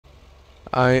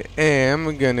I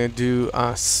am gonna do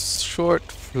a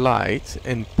short flight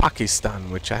in Pakistan,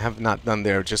 which I have not done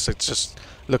there. Just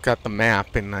look at the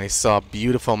map and I saw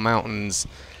beautiful mountains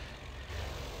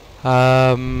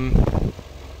between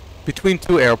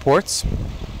two airfields.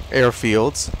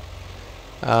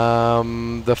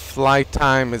 The flight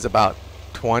time is about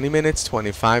 20 minutes,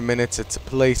 25 minutes. It's a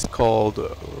place called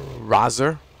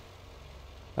Razer,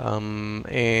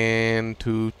 and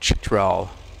to Chitral.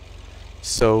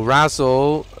 So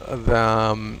Razzle,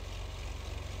 the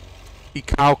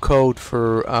ECAL code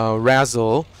for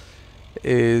Razzle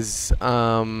is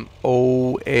OARZ,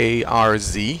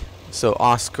 so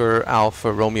Oscar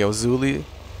Alpha Romeo Zulu,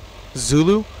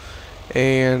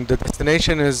 and the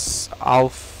destination is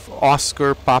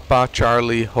Oscar Papa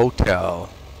Charlie Hotel.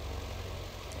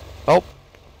 Oh,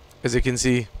 as you can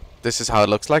see, this is how it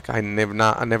looks like. I've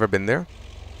never been there.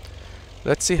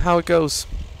 Let's see how it goes.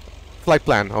 Flight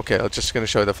plan. Okay, I'm just gonna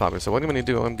show you the flight plan. So what I'm gonna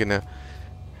do, I'm gonna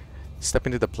step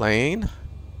into the plane.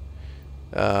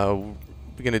 We're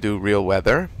gonna do real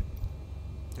weather.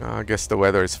 I guess the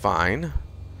weather is fine.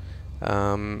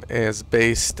 Is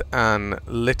based on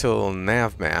little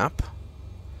nav map.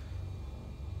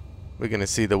 We're gonna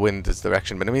see the wind's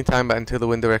direction, but in the meantime, until the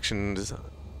wind direction is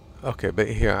okay. But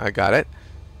here I got it.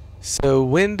 So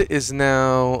wind is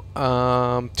now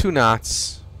 2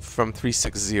 knots from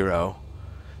 360.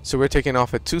 So we're taking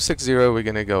off at 260. We're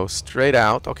gonna go straight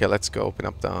out. Okay, let's go open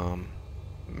up the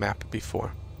map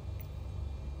before.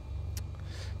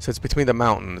 So it's between the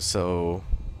mountains. So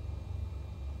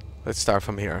let's start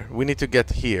from here. We need to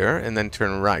get here and then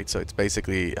turn right. So it's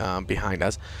basically behind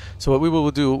us. So what we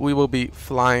will do, we will be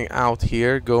flying out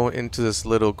here, go into this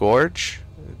little gorge,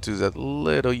 do that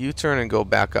little U-turn and go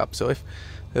back up. So if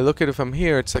I look at it from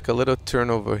here, it's like a little turn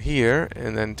over here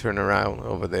and then turn around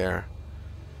over there.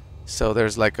 So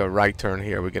there's like a right turn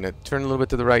here. We're gonna turn a little bit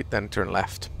to the right, then turn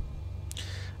left.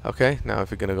 Okay, now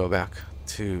if we're gonna go back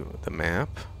to the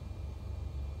map,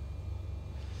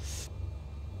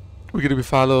 we're gonna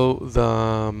follow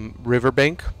the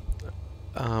riverbank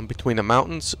between the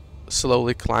mountains,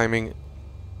 slowly climbing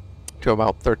to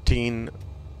about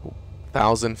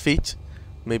 13,000 feet,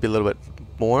 maybe a little bit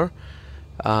more,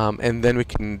 and then we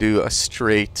can do a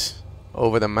straight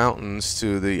over the mountains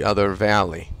to the other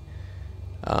valley.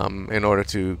 In order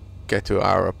to get to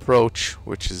our approach,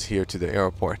 which is here to the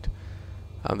airport.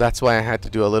 That's why I had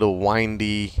to do a little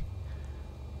windy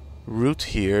route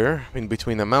here in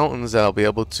between the mountains that I'll be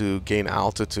able to gain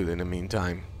altitude in the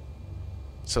meantime.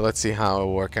 So let's see how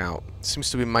it'll work out.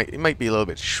 Seems to be it might be a little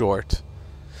bit short.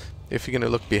 If you're gonna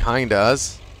look behind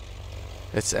us,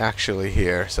 it's actually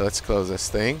here. So let's close this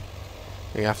thing.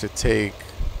 We have to take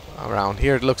around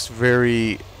here. It looks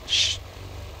very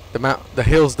the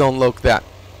hills don't look that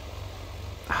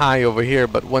high over here,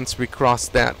 but once we cross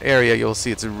that area, you'll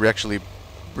see it's actually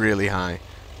really high.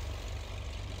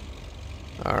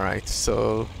 Alright,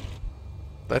 so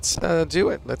let's do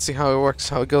it. Let's see how it works,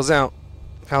 how it goes out.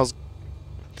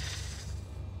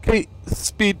 Okay,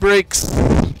 speed brakes,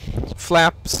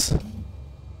 flaps.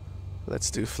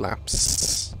 Let's do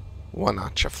flaps. 1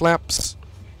 notch of flaps.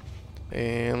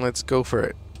 And let's go for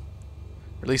it.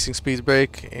 Releasing speed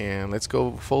brake, and let's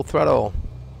go full throttle.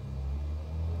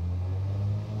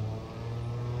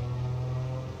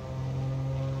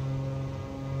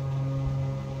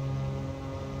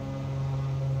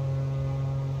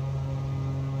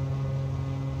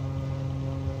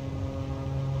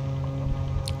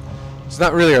 It's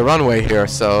not really a runway here,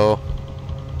 so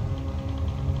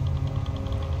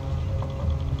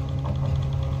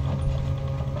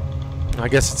I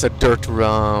guess it's a dirt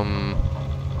run.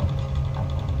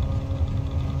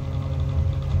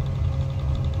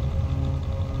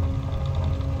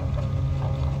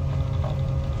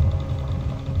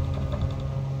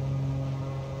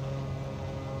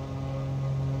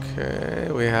 Okay,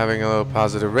 we're having a little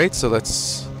positive rate, so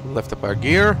let's lift up our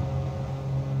gear.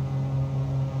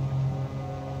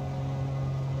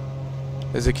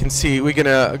 As you can see, we're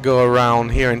gonna go around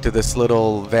here into this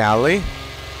little valley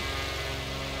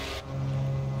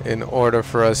in order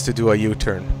for us to do a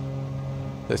U-turn.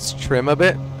 Let's trim a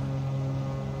bit.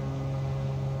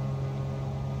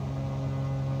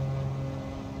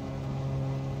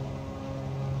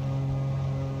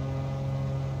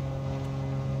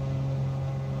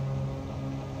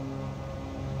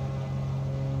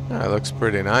 That looks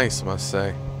pretty nice, I must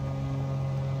say.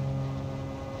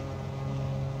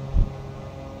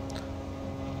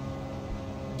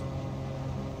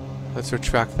 Let's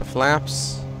retract the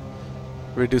flaps,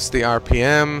 reduce the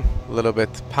RPM, a little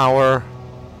bit power,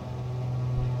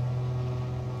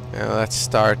 and let's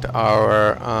start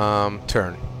our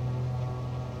turn.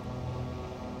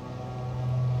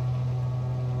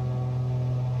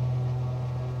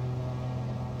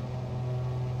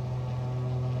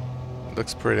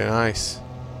 looks pretty nice.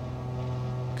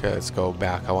 Okay, let's go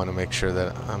back. I want to make sure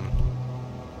that I'm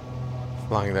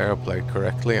flying the airplane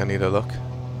correctly. I need a look.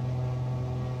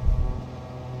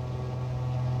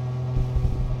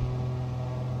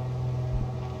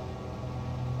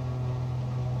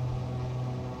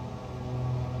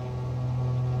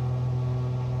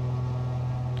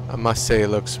 I must say it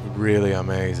looks really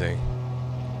amazing.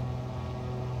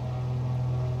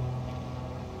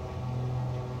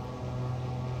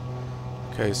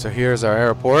 Okay, so here's our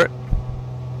airport.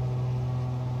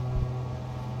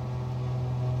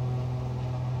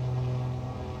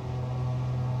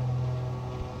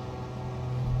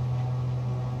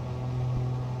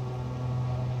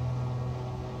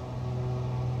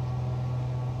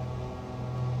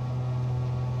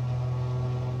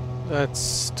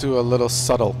 Let's do a little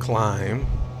subtle climb.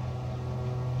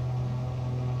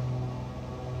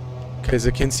 Okay, as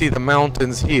you can see the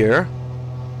mountains here.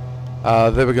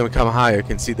 Then we're going to come higher. You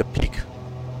can see the peak.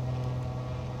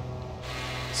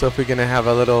 So if we're going to have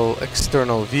a little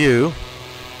external view.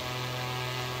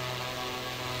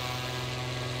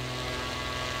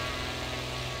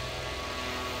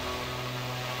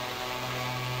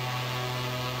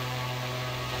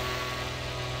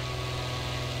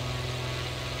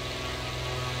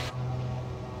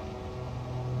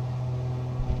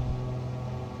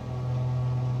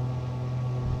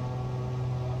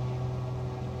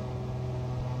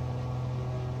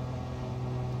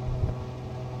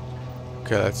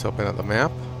 Okay, let's open up the map.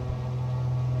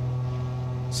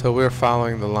 So we're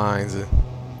following the lines.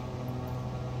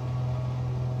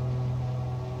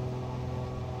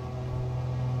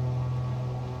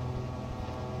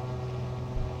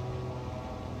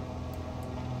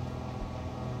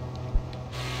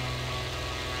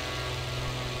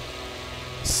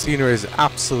 Scenery is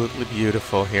absolutely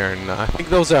beautiful here, and I think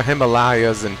those are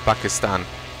Himalayas in Pakistan.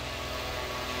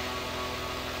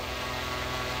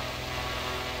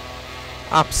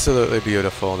 Absolutely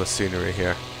beautiful, the scenery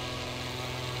here.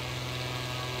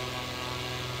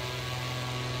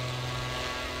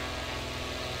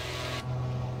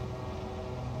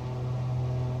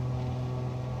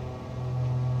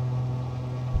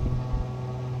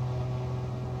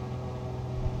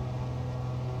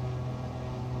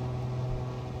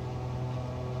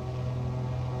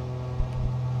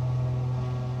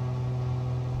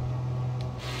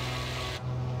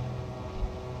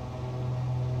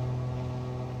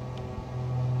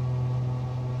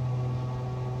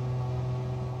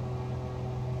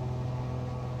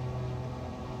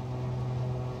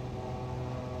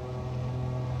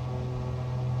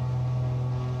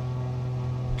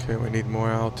 Okay, we need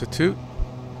more altitude.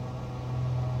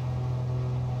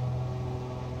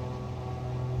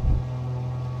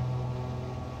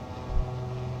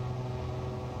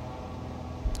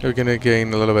 We're gonna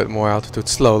gain a little bit more altitude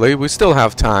slowly. We still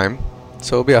have time,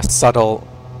 so it'll be a subtle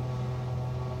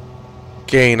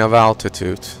gain of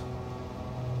altitude.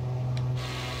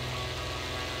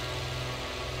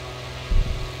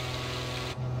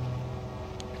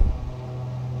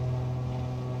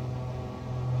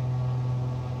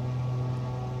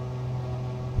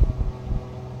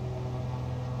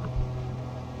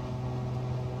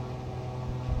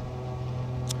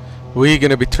 We're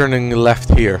gonna be turning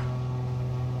left here,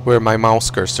 where my mouse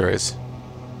cursor is.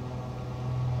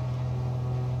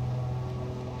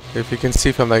 If you can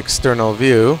see from the external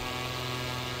view.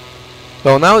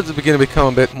 Well, now it's beginning to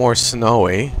become a bit more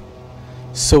snowy,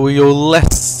 so you'll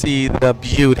less see the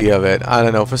beauty of it. I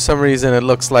don't know, for some reason it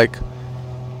looks like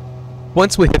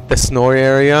once we hit the snow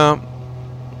area,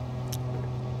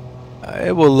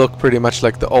 it will look pretty much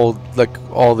like the old, like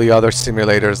all the other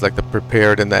simulators, like the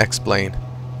Prepared and the X-Plane.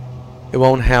 It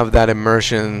won't have that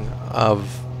immersion of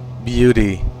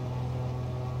beauty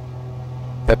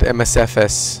that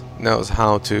MSFS knows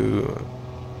how to,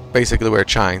 basically where it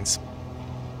shines.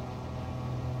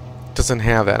 Doesn't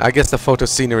have that. I guess the photo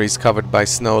scenery is covered by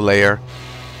snow layer.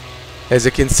 As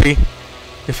you can see,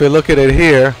 if we look at it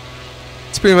here,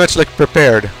 it's pretty much like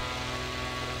Prepared.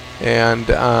 And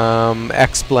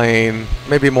X-Plane,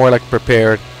 maybe more like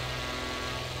Prepared.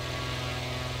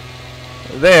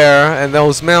 There, and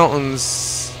those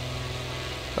mountains,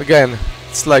 again,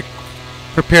 it's like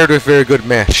Prepared with very good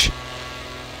mesh.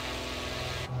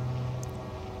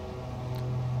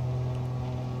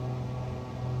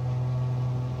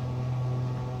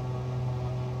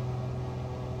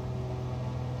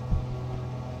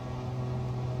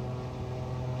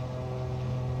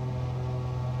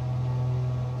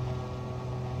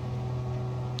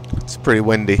 It's pretty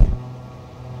windy.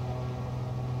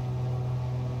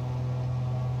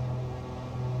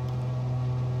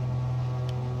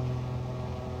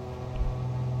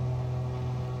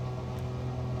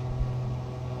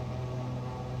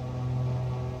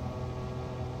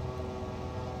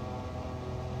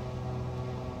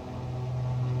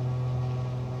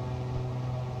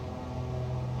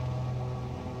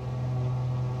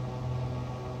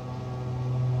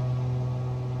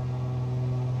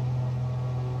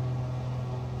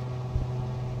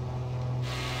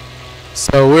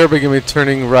 So we're going to be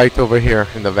turning right over here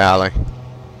in the valley.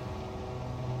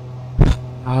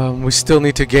 We still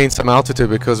need to gain some altitude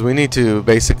because we need to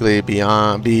basically be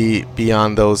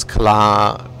beyond those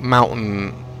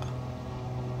mountain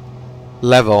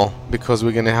level, because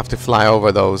we're going to have to fly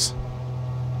over those.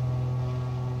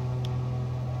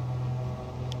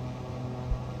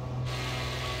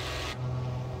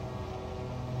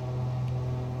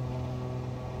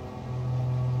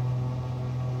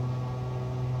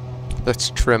 Let's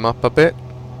trim up a bit.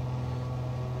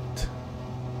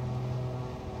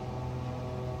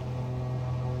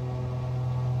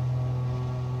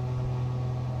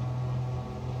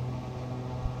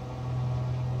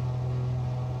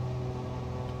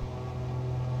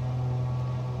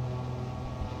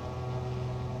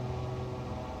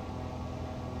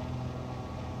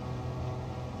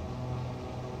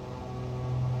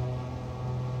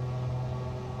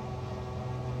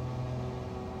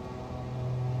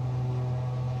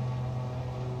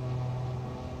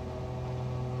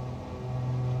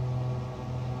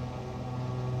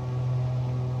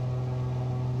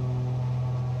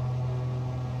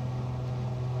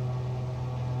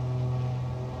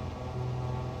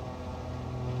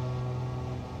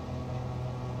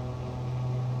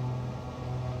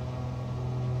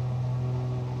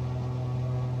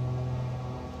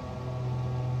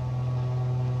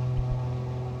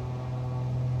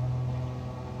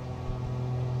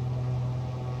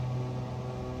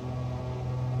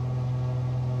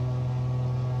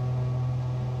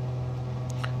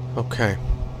 Okay.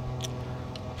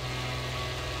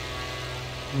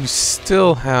 We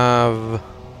still have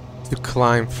to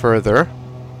climb further.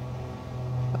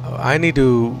 I need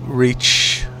to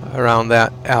reach around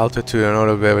that altitude in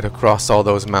order to be able to cross all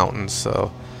those mountains.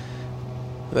 So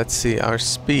let's see, our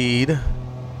speed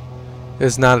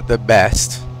is not the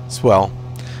best as well.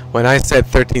 When I said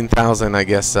 13,000, I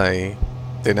guess I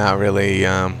did not really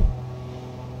I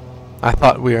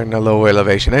thought we were in a low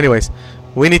elevation. Anyways,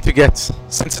 we need to get,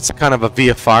 since it's a kind of a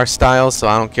VFR style, so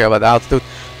I don't care about the altitude,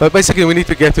 but basically we need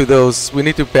to get to those, we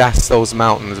need to pass those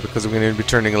mountains because we're going to be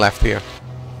turning left here.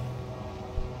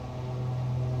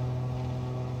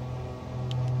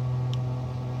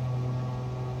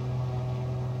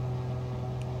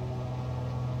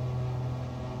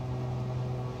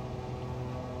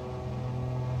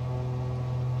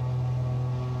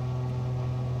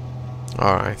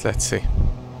 Alright, let's see.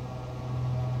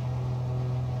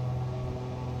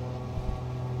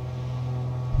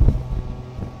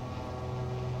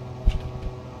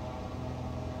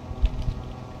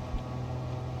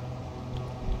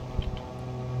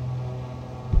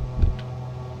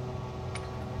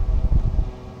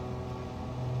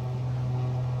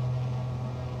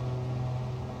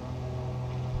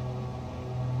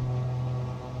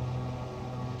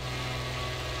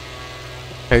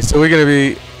 Okay, so we're gonna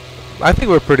be, I think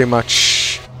we're pretty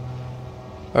much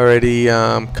already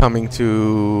coming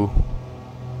to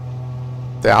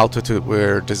the altitude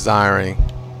we're desiring.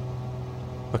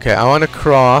 Okay, I want to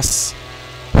cross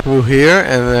through here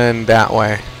and then that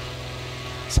way.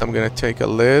 So I'm gonna take a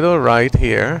little right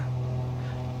here.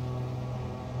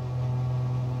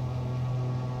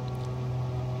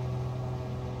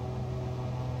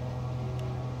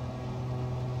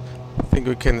 I think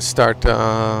we can start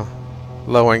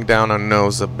lowering down our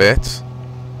nose a bit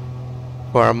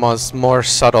for a more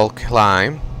subtle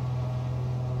climb.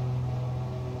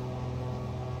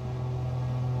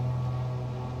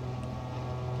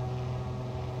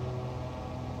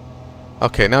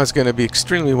 Okay, now it's going to be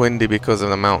extremely windy because of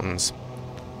the mountains.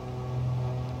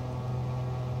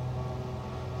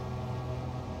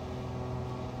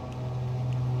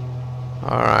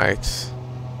 Alright.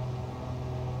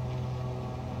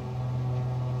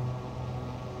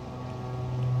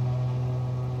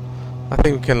 I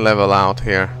think we can level out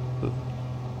here.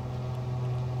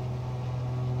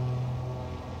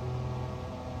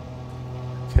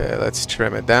 Okay, let's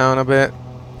trim it down a bit.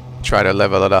 Try to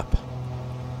level it up.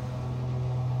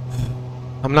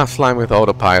 I'm not flying with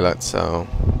autopilot, so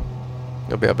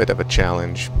it'll be a bit of a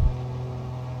challenge.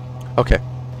 Okay,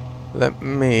 let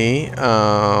me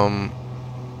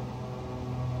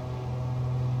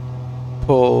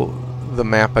pull the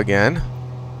map again.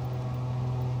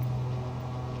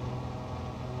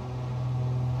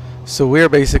 So we're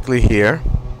basically here,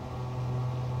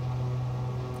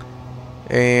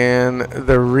 and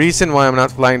the reason why I'm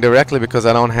not flying directly because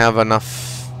I don't have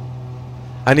enough.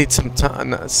 I need some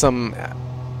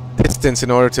distance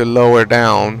in order to lower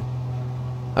down.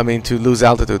 I mean to lose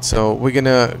altitude. So we're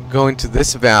gonna go into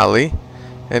this valley,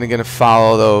 and we're gonna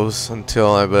follow those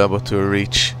until I'll be able to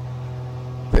reach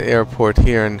the airport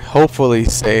here and hopefully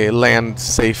land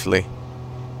safely.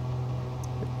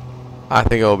 I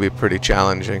think it will be pretty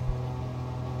challenging.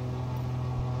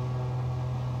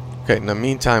 Okay, in the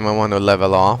meantime, I want to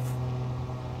level off.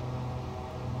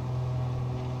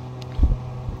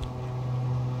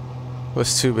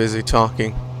 Was too busy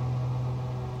talking.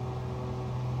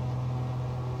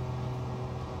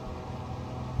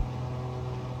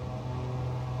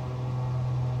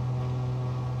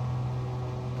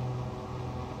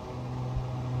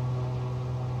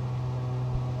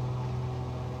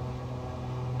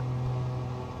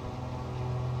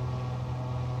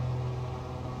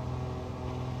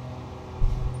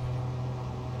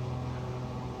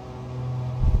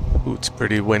 Ooh, it's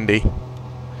pretty windy.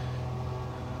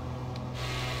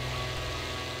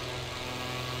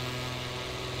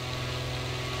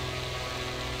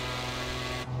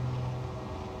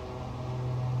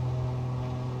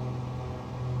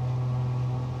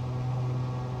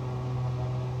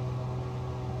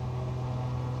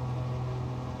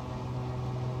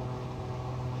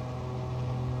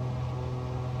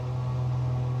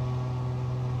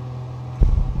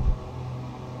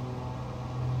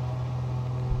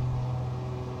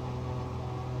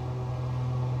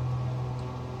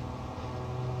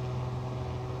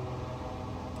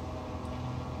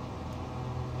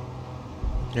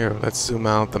 Here, let's zoom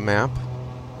out the map.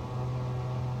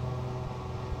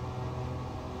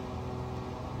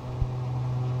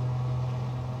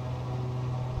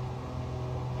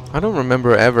 I don't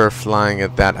remember ever flying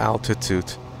at that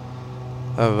altitude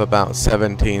of about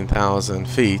 17,000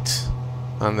 feet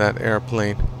on that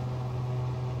airplane.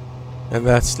 And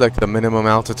that's like the minimum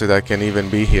altitude I can even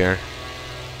be here.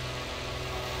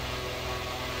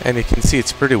 And you can see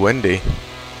it's pretty windy.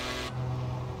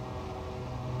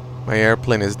 My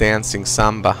airplane is dancing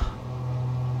samba.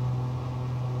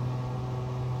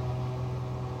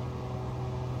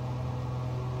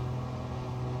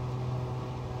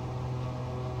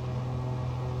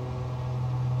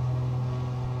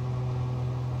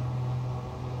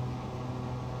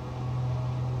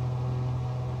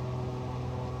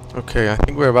 Okay, I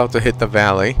think we're about to hit the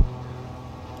valley.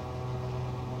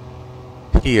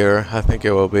 Here, I think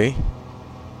it will be.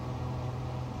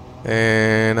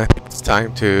 And I think it's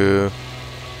time to...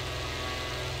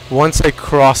 Once I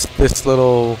cross this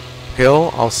little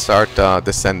hill, I'll start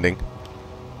descending.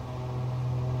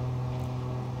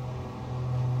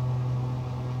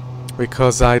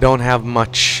 Because I don't have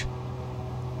much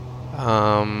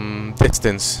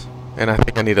distance. And I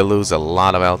think I need to lose a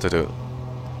lot of altitude.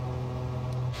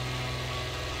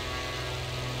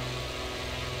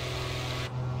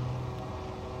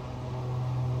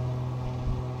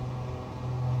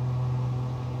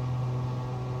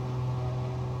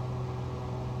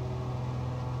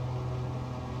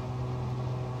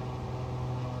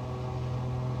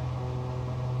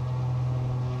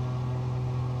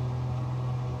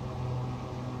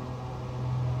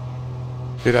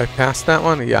 Did I pass that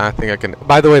one? Yeah, I think I can.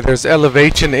 By the way, there's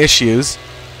elevation issues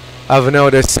I've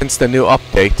noticed since the new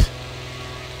update.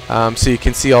 So you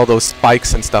can see all those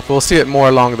spikes and stuff. We'll see it more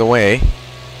along the way.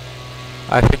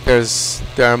 I think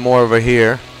there are more over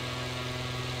here.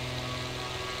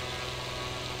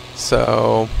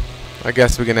 So I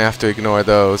guess we're gonna have to ignore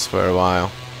those for a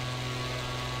while.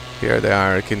 Here they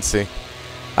are. You can see.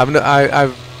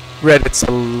 I've read it's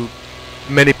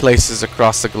many places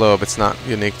across the globe. It's not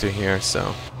unique to here,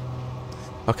 so.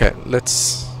 Okay,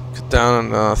 let's cut down on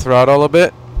the throttle a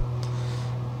bit.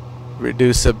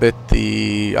 Reduce a bit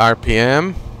the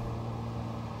RPM.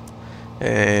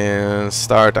 And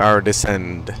start our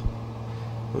descent.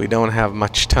 We don't have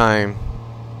much time.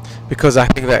 Because I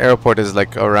think the airport is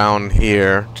like around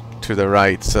here to the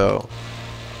right, so.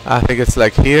 I think it's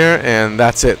like here, and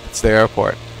that's it. It's the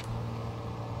airport.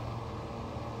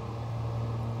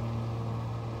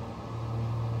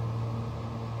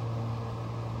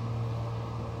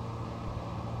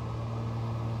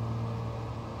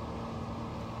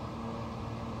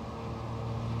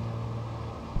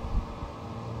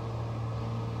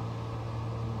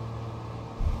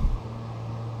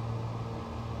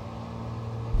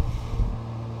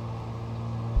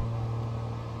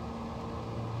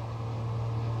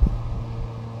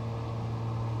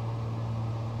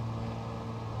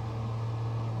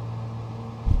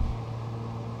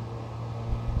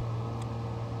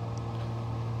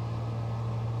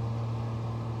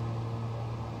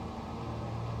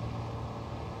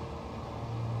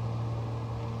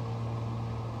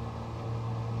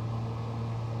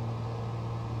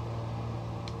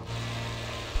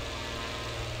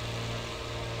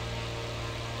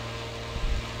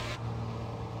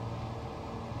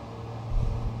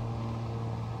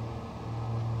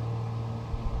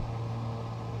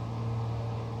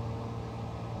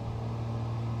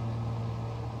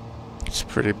 It's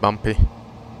pretty bumpy.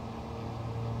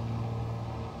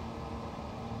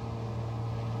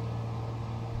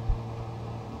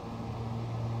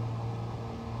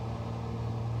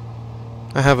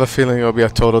 I have a feeling it'll be a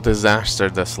total disaster,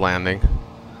 this landing.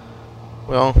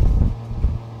 Well,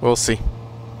 we'll see.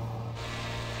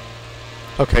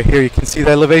 Okay, here you can see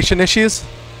the elevation issues.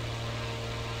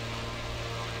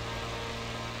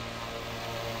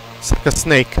 It's like a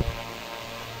snake.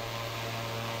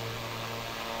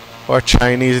 Or a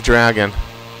Chinese dragon.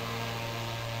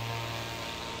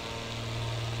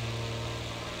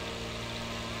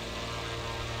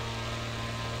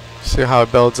 See how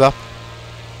it builds up?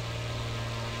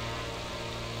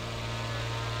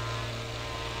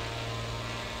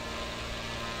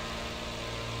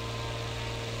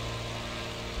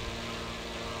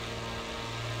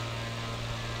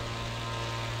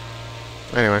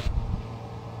 Anyway.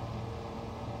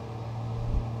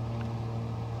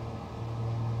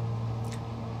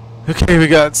 Okay, we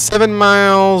got 7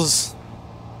 miles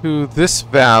to this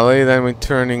valley, then we're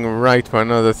turning right for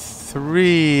another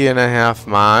 3.5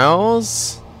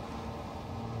 miles.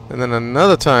 And then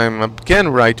another time, again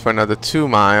right for another 2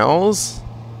 miles.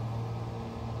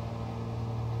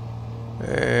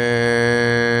 And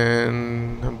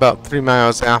about 3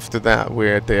 miles after that,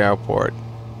 we're at the airport.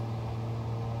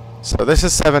 So this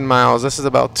is 7 miles, this is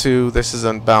about 2, this is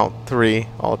about 3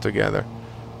 altogether.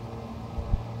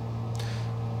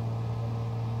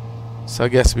 So I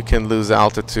guess we can lose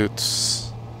altitude a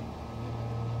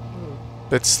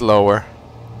bit slower.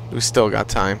 We still got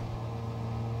time.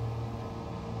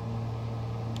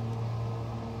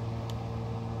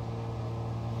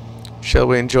 Shall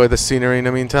we enjoy the scenery in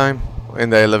the meantime?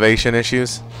 And the elevation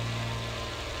issues?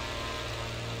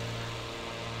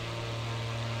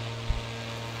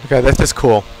 Okay, this is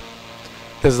cool.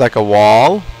 There's like a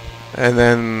wall, and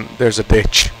then there's a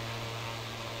ditch.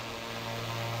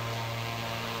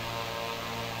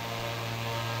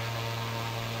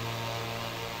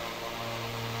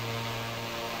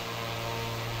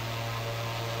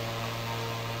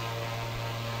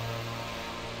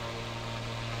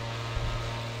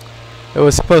 It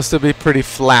was supposed to be pretty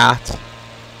flat,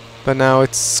 but now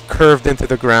it's curved into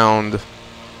the ground.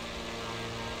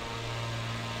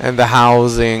 And the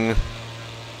housing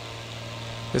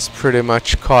is pretty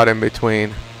much caught in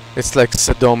between. It's like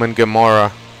Sodom and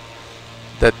Gomorrah.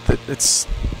 That it's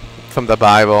from the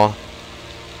Bible.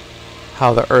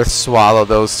 How the earth swallowed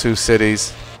those two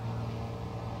cities.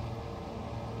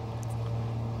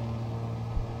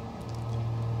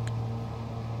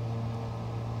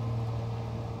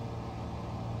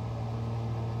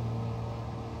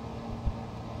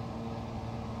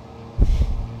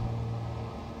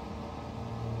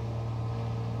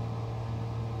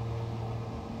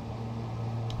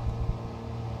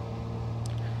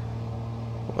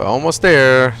 We're almost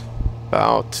there.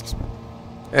 About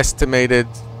estimated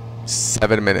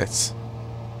 7 minutes.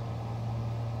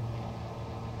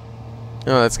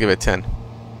 Oh, let's give it 10.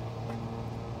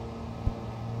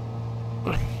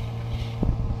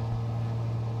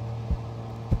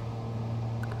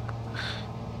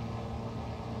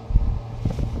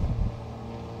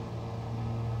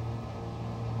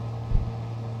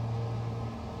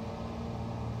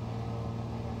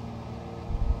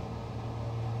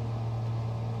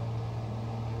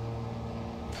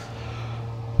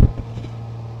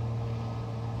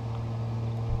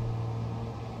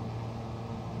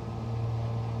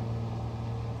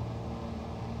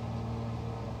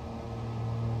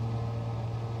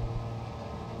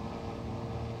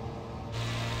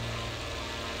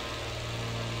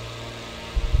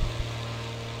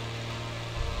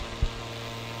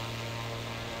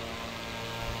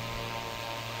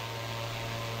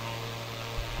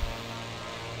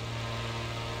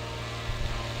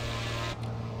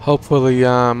 Hopefully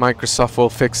Microsoft will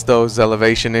fix those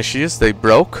elevation issues they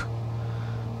broke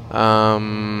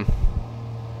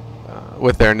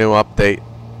with their new update.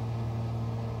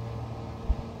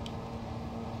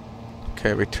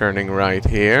 Okay, we're turning right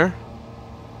here.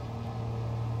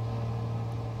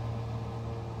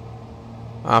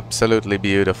 Absolutely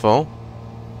beautiful.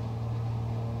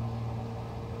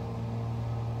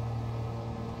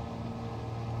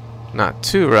 Not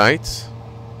too right.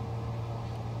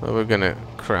 But we're gonna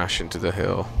crash into the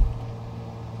hill.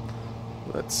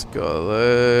 Let's go a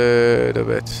little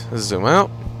bit. Zoom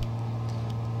out.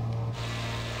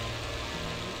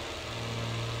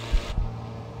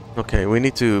 Okay, we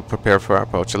need to prepare for our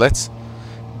approach. Let's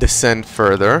descend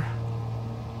further.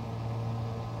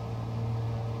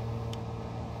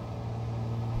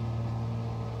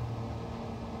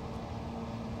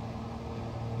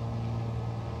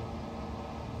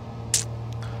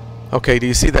 Okay, do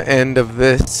you see the end of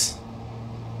this?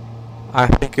 I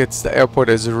think it's the airport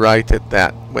is right at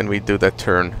that when we do that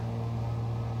turn.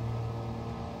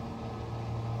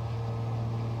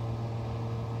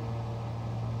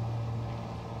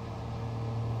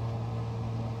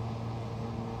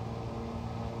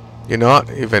 You know what?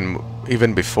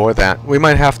 Even before that, we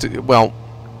might have to. Well,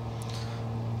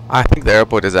 I think the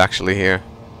airport is actually here.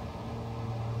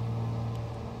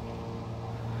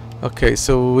 Okay,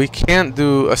 so we can't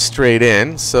do a straight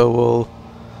in, so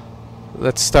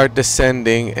let's start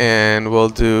descending, and we'll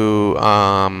do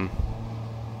a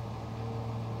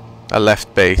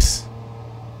left base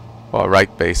or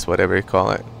right base, whatever you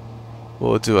call it.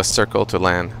 We'll do a circle to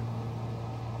land.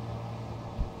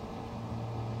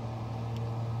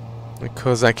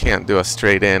 Because I can't do a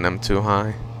straight in, I'm too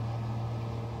high.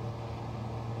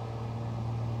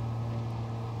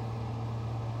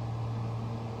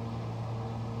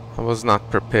 I was not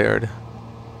prepared.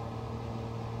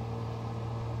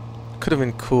 Could have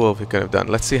been cool if we could have done.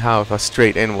 Let's see how if a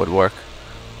straight in would work.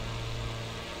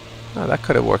 Oh, that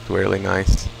could have worked really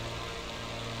nice.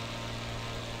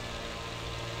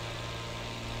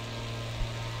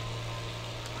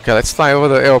 Okay, let's fly over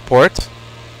the airport.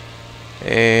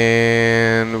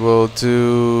 And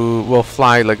we'll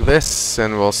fly like this,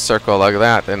 and we'll circle like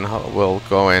that, and we'll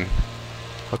go in.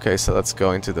 Okay, so let's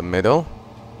go into the middle.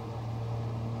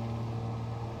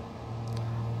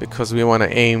 Because we want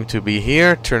to aim to be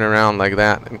here, turn around like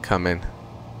that, and come in.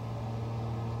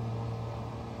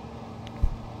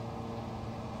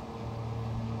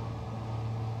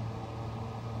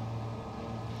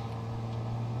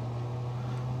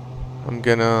 I'm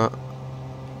gonna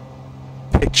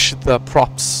pitch the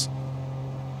props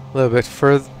a little bit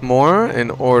further more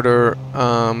in order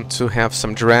to have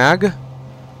some drag,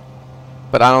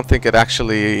 but I don't think it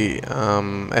actually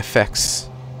affects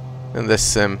in this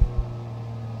sim.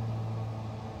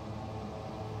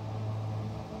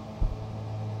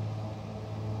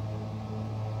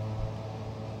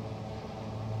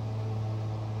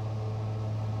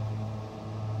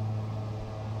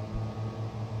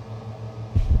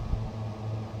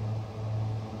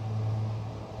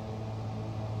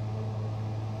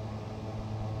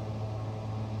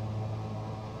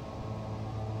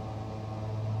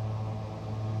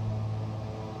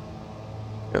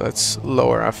 Okay, let's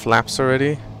lower our flaps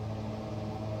already.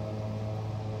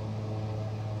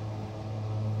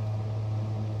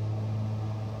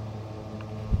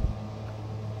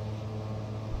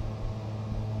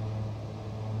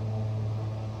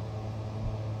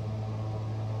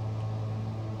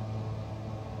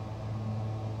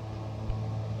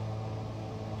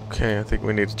 Okay, I think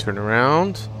we need to turn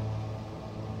around.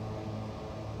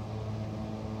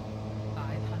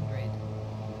 500.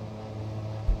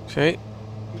 Okay.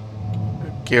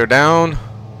 Gear down.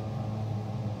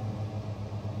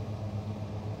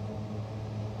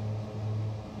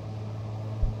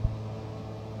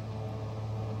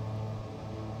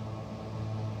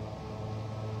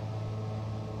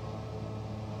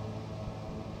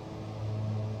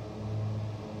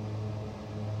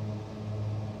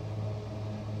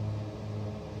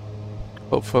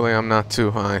 Hopefully I'm not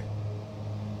too high.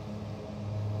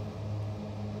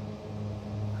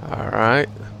 Alright.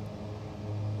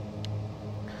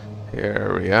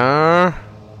 Here we are.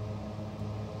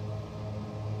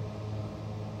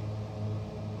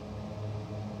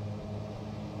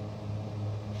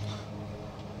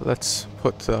 Let's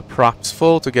put the props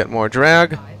full to get more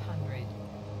drag. 500.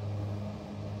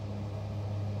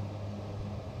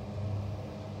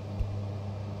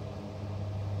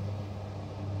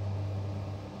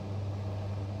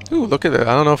 Ooh, look at it.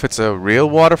 I don't know if it's a real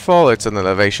waterfall or it's an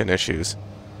elevation issues.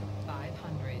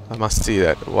 500. I must see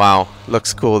that. Wow.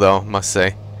 Looks cool though, must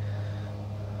say.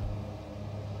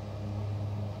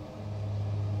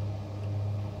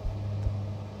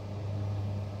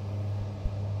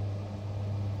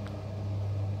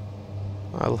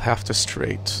 I'll have to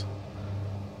straight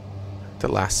at the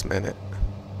last minute.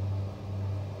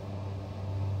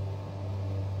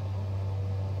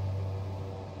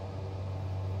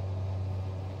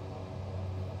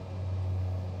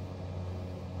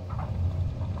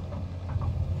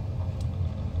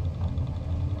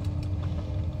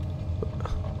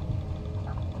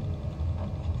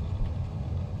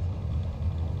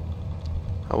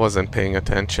 I wasn't paying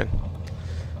attention.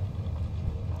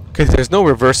 Okay, there's no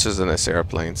reversers in this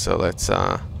airplane, so let's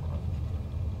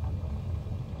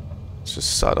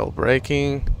just subtle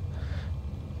braking.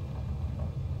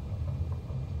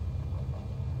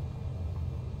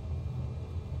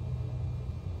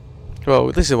 Well,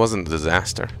 at least it wasn't a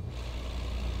disaster.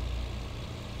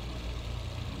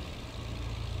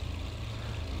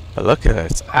 Look at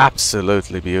it. It's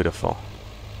absolutely beautiful.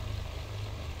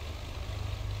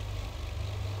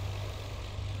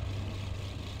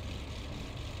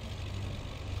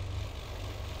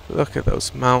 Look at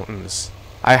those mountains.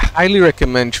 I highly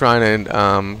recommend trying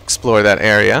to explore that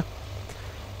area.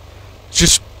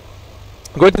 Just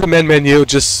go to the main menu,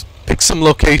 just pick some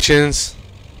locations.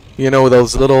 You know,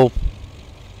 those little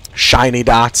shiny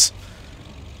dots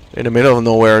in the middle of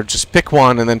nowhere. Just pick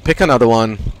one and then pick another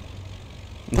one.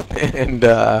 and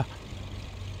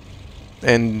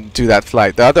do that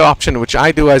flight. The other option, which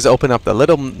I do, is open up the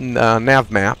little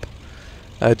nav map.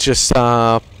 Just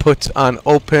put on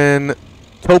open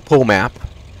topo map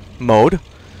mode.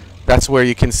 That's where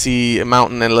you can see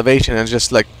mountain elevation and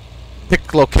just like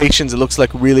pick locations. It looks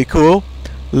like really cool.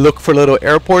 Look for little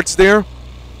airports there,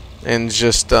 and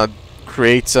just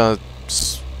create a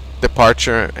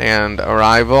departure and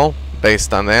arrival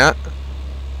based on that.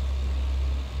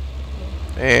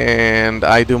 And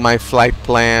I do my flight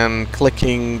plan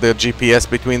clicking the GPS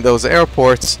between those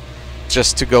airports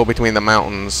just to go between the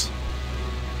mountains.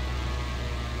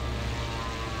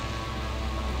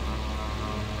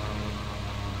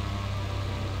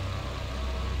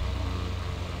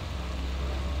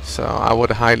 So I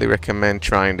would highly recommend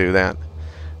trying to do that.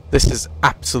 This is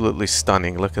absolutely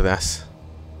stunning. Look at this.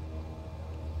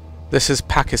 This is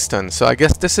Pakistan. So I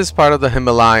guess this is part of the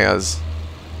Himalayas.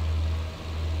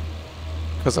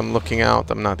 Because I'm looking out,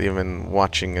 I'm not even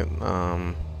watching it.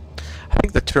 I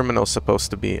think the terminal is supposed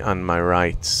to be on my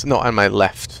right. No, on my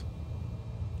left.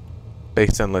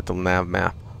 Based on little nav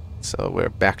map. So we're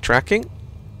backtracking.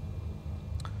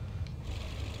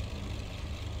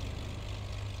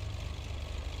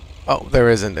 Oh, there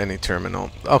isn't any terminal.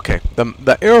 Okay,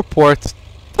 the airport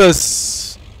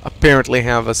does apparently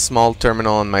have a small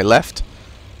terminal on my left.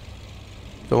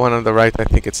 The one on the right, I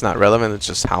think it's not relevant, it's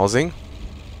just housing.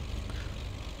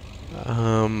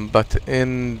 But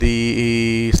in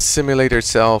the simulator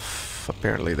itself,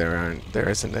 apparently there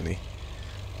isn't any.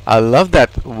 I love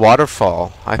that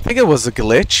waterfall. I think it was a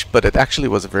glitch, but it actually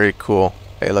was very cool.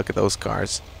 Hey, look at those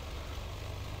cars.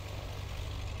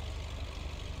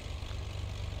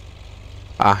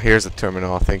 Ah, here's the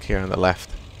terminal, I think, here on the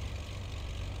left.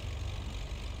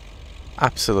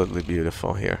 Absolutely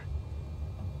beautiful here.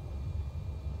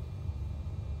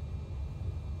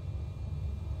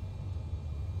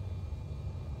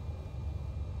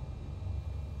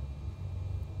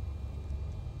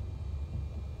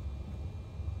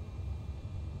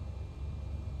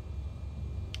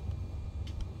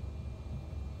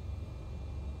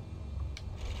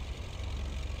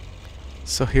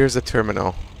 So here's the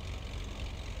terminal.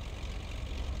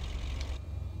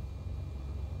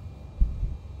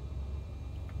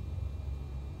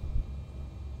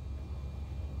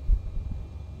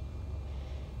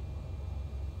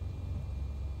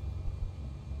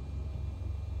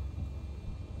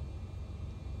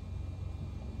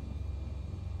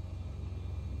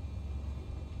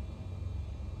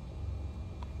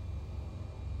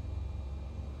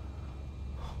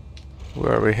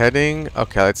 Where are we heading?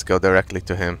 Okay, let's go directly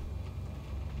to him.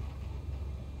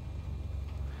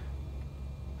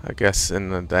 I guess in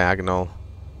the diagonal.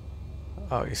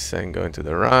 Oh, he's saying going to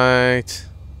the right.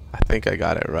 I think I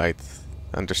got it right.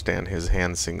 Understand his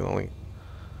hand signaling.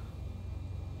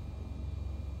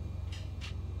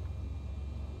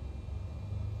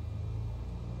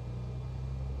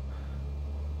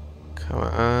 Come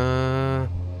on.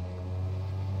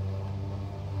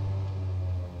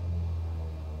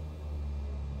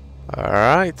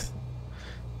 Alright.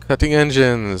 Cutting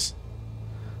engines.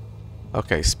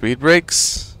 Okay, speed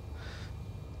brakes.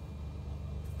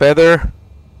 Feather.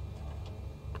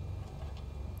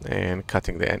 And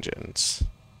cutting the engines.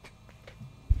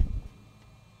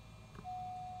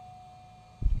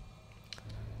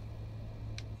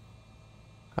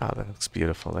 Ah, that looks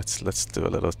beautiful. Let's do a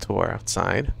little tour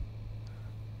outside.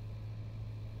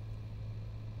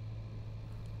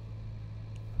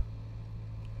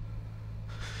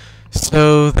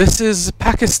 So this is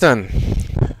Pakistan.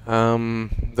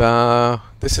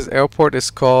 This airport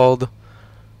is called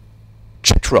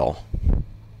Chitral.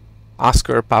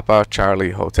 Oscar Papa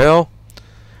Charlie Hotel.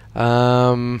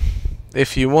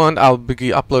 If you want, I'll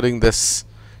be uploading this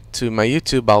to my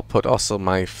YouTube. I'll put also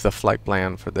the flight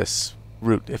plan for this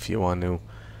route if you want to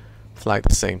fly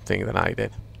the same thing that I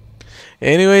did.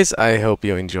 Anyways, I hope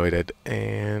you enjoyed it,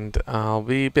 and I'll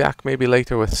be back maybe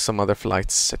later with some other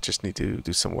flights. I just need to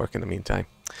do some work in the meantime.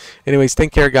 Anyways,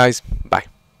 take care, guys. Bye.